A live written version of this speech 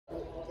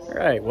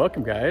right,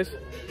 welcome guys.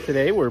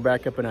 Today we're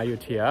back up in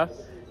Ayutthaya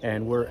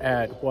and we're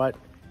at Wat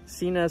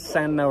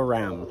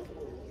Senasanarama.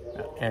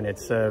 And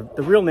it's the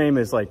real name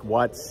is like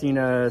Wat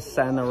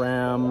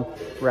Senasanarama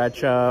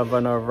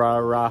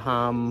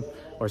Rajvaravihara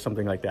or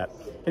something like that.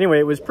 Anyway,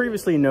 it was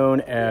previously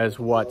known as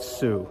Wat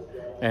Sue,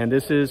 and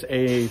this is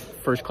a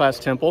first-class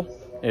temple.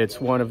 It's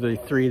one of the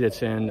three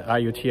that's in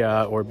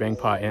Ayutthaya or Vieng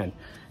Chan.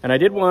 And I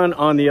did one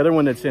on the other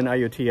one that's in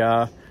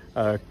Ayutthaya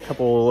a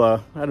couple,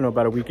 I don't know,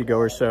 about a week ago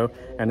or so.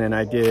 And then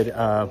I did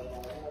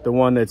the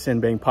one that's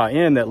in Vieng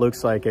Chan that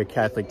looks like a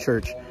Catholic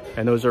church.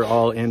 And those are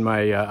all in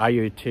my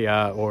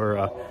Ayutthaya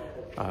or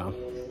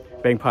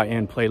Vieng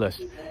Chan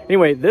playlist.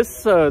 Anyway,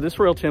 this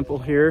royal temple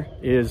here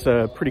is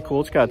pretty cool.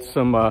 It's got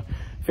some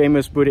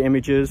famous Buddha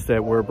images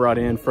that were brought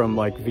in from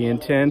like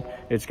Vientiane.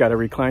 It's got a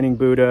reclining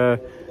Buddha,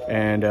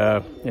 and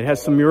it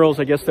has some murals,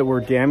 I guess, that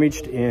were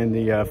damaged in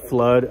the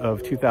flood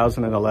of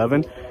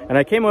 2011. And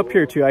I came up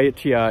here to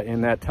Ayutthaya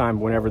in that time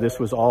whenever this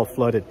was all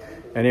flooded,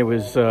 and it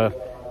was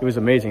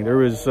amazing. There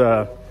was,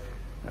 I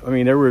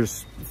mean, there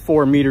was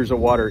 4 meters of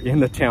water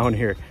in the town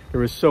here.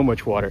 There was so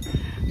much water.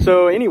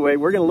 So anyway,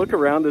 we're gonna look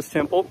around this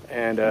temple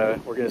and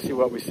we're gonna see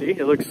what we see.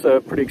 It looks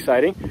pretty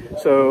exciting.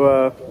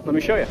 So let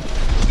me show you.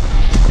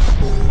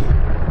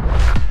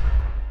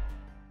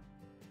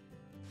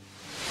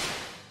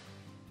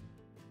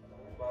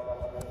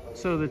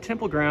 So the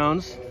temple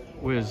grounds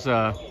was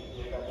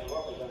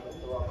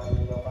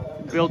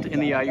built in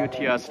the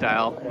Ayutthaya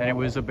style, and it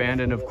was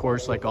abandoned, of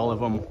course, like all of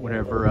them,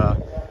 whenever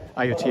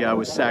Ayutthaya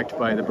was sacked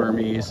by the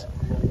Burmese.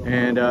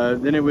 And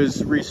then it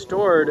was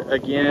restored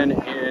again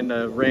in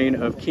the reign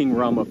of King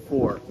Rama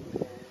IV.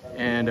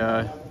 And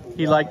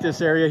he liked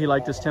this area, he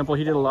liked this temple.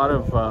 He did a lot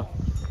of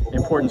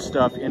important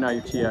stuff in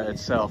Ayutthaya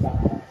itself.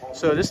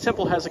 So this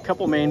temple has a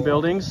couple main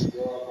buildings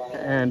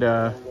and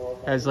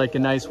has like a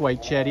nice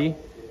white Chedi.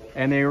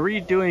 And they're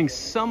redoing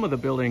some of the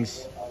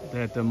buildings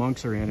that the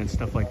monks are in and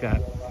stuff like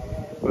that.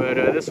 But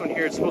this one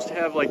here, it's supposed to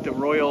have like the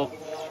royal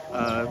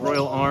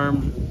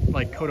arm,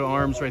 like coat of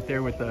arms right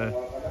there with the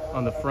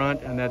on the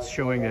front, and that's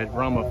showing that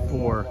Rama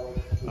IV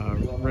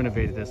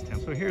renovated this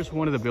temple. So here's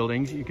one of the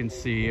buildings. You can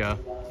see how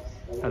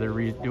they're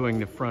redoing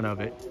the front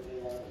of it.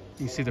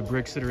 You can see the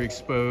bricks that are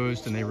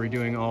exposed, and they're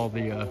redoing all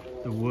the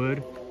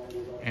wood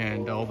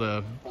and all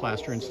the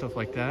plaster and stuff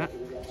like that.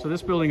 So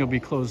this building will be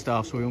closed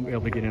off, so we won't be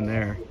able to get in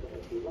there.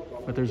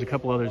 But there's a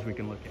couple others we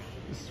can look at.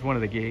 This is one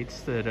of the gates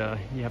that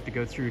you have to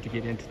go through to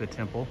get into the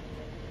temple.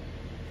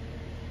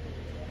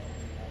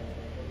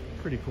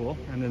 Pretty cool.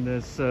 And then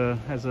this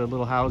has a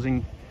little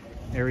housing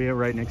area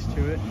right next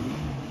to it.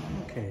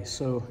 Okay,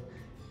 so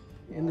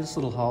in this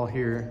little hall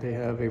here, they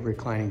have a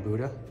reclining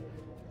Buddha.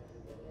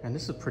 And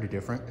this is pretty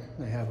different.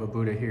 They have a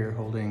Buddha here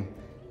holding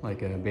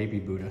like a baby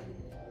Buddha.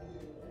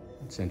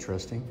 It's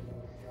interesting.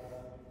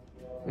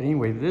 But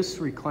anyway, this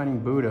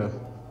reclining Buddha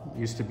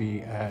used to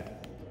be at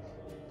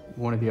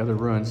one of the other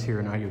ruins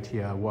here in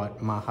Ayutthaya,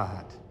 Wat Maha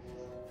Tat.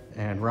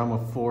 And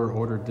Rama IV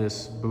ordered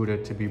this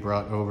Buddha to be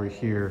brought over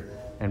here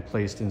and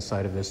placed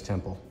inside of this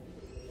temple.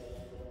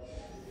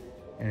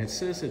 And it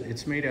says that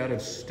it's made out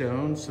of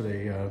stone, so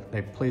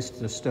they placed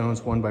the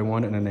stones one by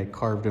one and then they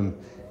carved them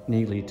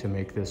neatly to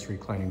make this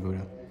reclining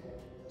Buddha.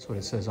 That's what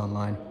it says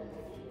online.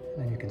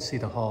 And then you can see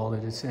the hall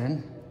that it's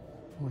in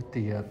with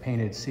the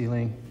painted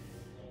ceiling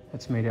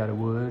that's made out of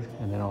wood,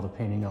 and then all the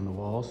painting on the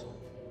walls.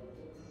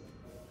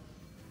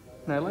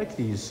 And I like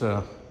these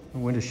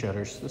window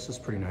shutters. This is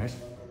pretty nice.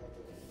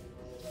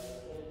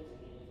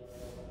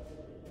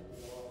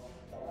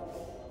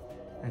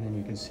 And then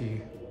you can see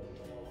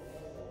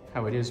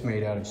how it is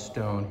made out of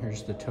stone.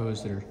 Here's the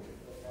toes that are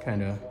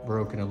kind of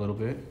broken a little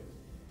bit.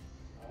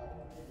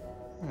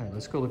 All right,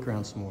 let's go look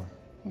around some more.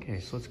 Okay,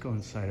 so let's go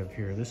inside of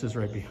here. This is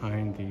right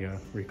behind the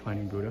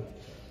reclining Buddha.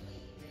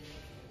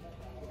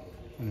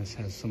 And this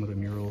has some of the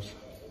murals.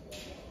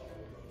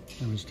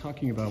 I was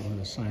talking about one of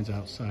the signs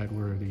outside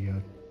where the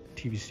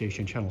TV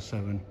station Channel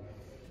 7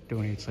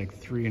 donates like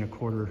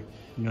 3.25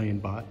 million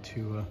baht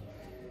to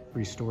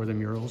restore the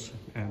murals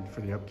and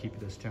for the upkeep of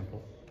this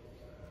temple.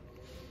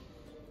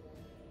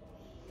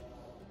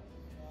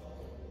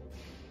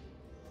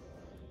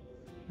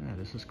 Yeah,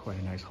 this is quite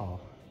a nice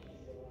hall.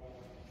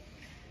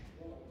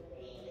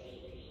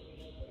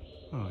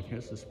 Oh, I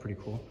guess this is pretty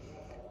cool.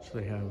 So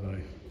they have a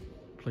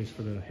place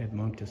for the head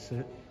monk to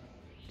sit.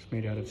 It's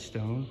made out of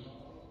stone.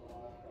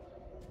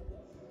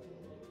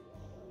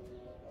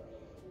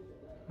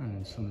 And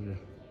then some of the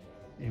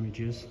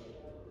images.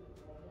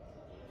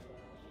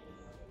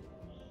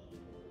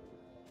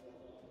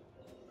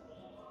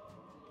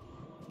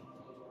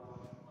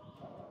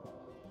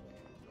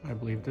 I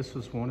believe this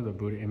was one of the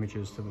Buddha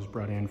images that was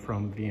brought in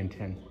from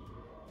Vientiane.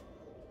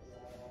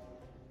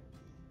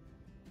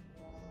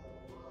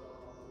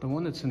 The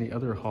one that's in the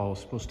other hall is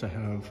supposed to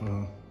have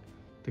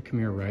the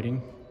Khmer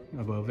writing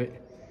above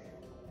it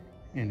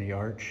and the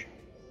arch.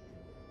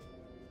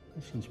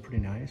 This one's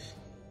pretty nice.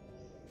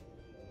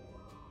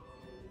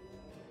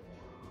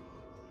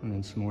 And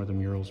then some more of the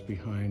murals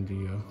behind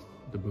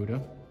the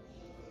Buddha.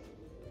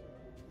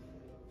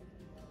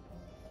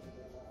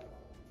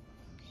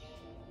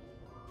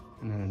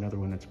 And then another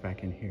one that's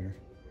back in here.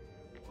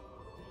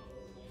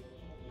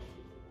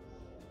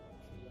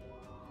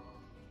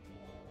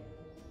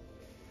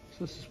 So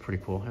this is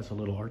pretty cool. It has a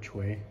little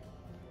archway.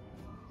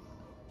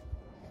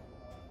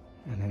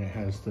 And then it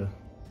has the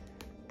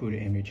Buddha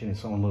image in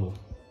its own little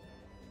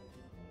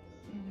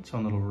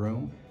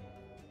room.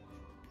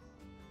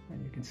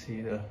 And you can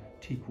see the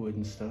teak wood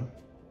and stuff.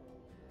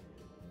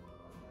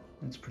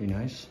 That's pretty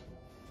nice.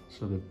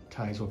 So the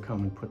Thais will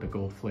come and put the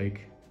gold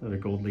flake or the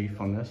gold leaf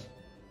on this.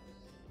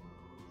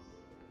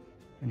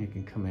 And you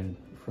can come in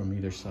from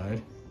either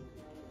side.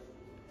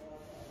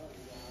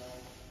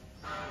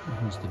 And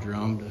here's the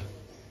drum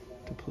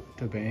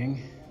to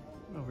bang.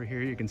 Over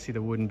here you can see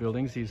the wooden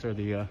buildings. These are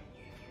the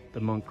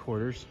monk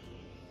quarters.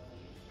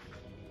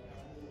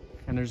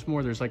 And there's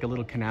more. There's like a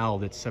little canal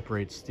that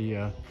separates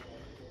the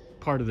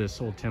part of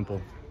this old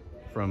temple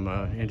from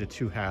into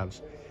two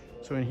halves.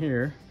 So in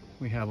here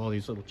we have all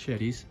these little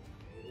Chedis.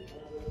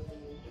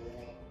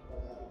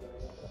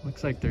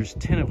 Looks like there's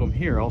 10 of them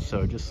here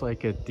also, just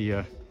like at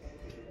the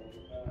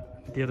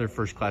other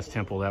first-class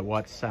temple, that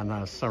Wat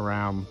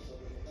Senasanarama.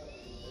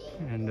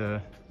 And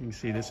you can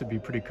see this would be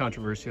pretty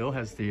controversial. It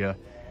has the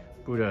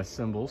Buddha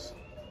symbols.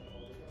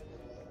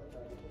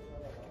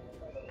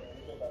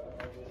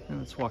 And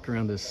let's walk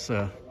around this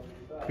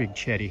big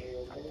Chedi.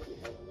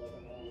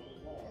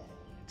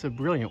 It's a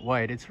brilliant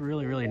white. It's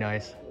really, really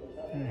nice.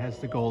 And it has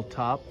the gold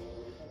top.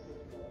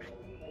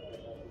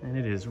 And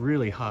it is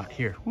really hot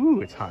here.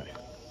 Woo, it's hot.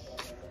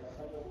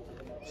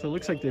 So it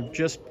looks like they've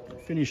just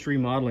finished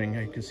remodeling.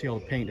 You can see all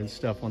the paint and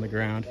stuff on the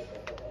ground.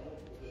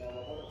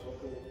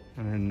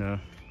 And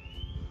then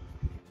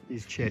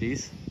these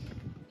Chedis.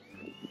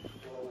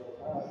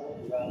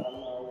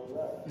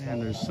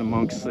 And there's some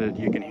monks that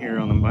you can hear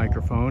on the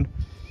microphone.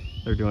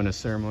 They're doing a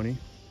ceremony.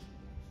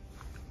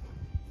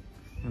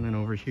 And then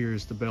over here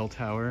is the bell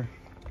tower.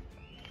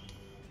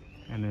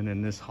 And then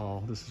in this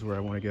hall, this is where I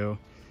want to go.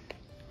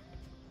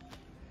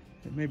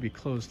 It may be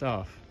closed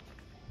off.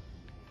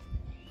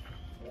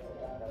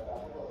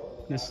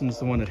 This one's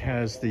the one that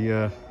has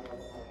the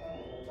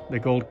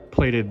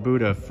gold-plated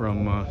Buddha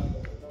from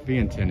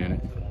Vientiane in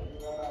it.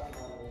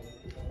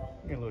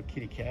 Got a little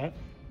kitty cat.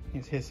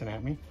 He's hissing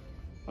at me.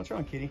 What's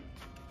wrong, kitty?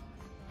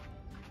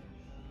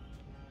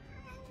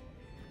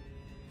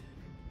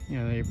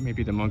 Yeah,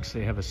 maybe the monks,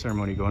 they have a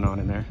ceremony going on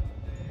in there.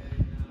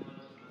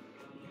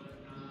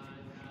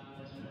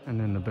 And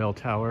then the bell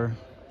tower.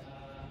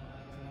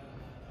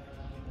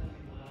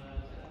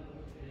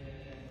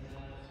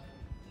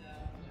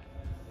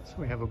 So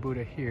we have a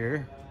Buddha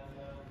here.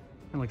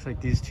 It looks like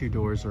these two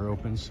doors are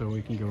open, so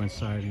we can go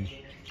inside and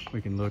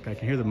we can look. I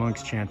can hear the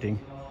monks chanting.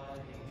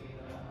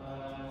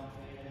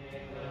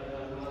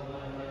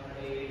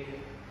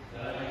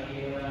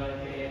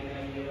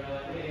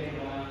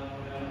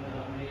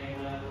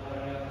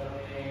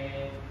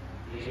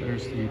 So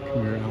there's the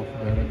Khmer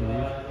alphabet, I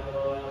believe.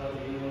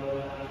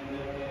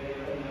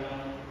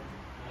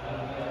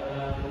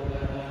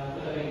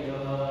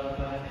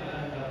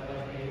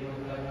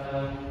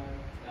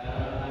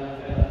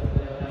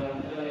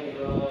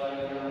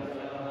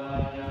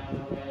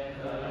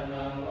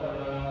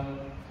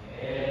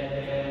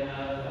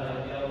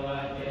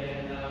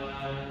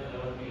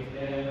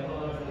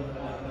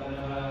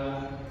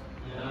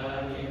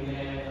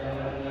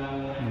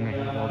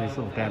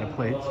 Little data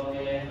plates.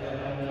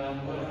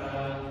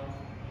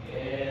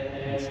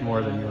 And some more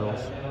of the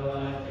murals.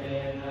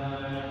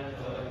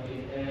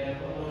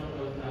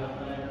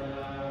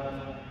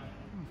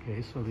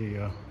 Okay, so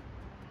the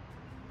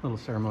little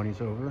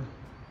ceremony's over,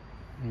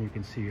 and you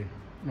can see a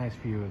nice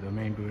view of the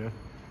main Buddha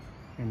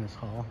in this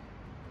hall.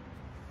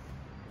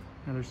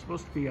 Now there's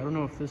supposed to be, I don't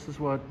know if this is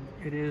what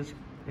it is,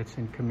 it's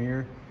in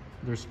Khmer.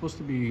 There's supposed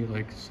to be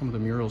like some of the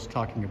murals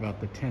talking about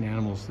the 10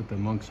 animals that the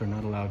monks are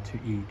not allowed to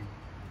eat.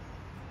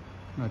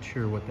 Not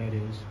sure what that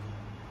is.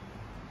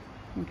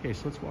 Okay,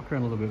 so let's walk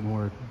around a little bit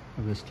more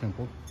of this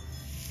temple.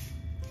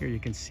 Here you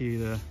can see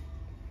the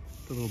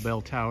little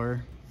bell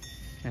tower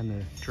and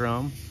the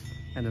drum,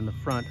 and then the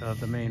front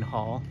of the main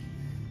hall.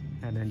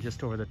 And then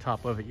just over the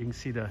top of it, you can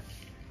see the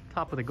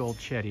top of the gold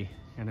Chedi,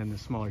 and then the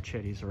smaller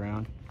Chedis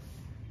around.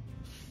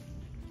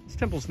 This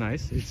temple's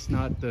nice. It's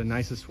not the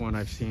nicest one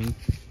I've seen.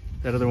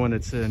 That other one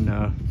that's in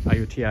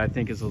Ayutthaya, I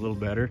think, is a little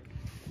better.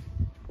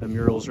 The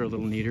murals are a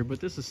little neater, but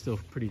this is still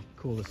pretty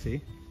cool to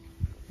see.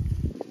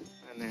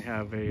 And they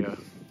have a,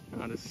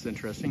 oh, this is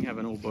interesting, have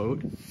an old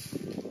boat.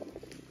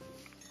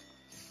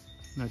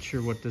 Not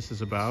sure what this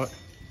is about.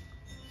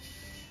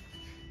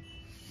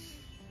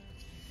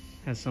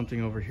 Has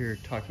something over here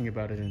talking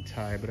about it in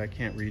Thai, but I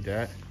can't read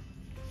that.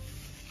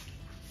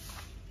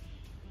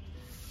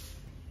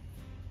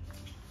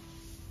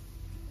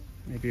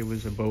 Maybe it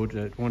was a boat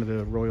that one of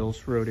the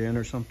royals rode in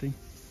or something.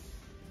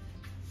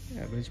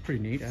 Yeah, but it's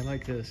pretty neat. I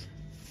like this.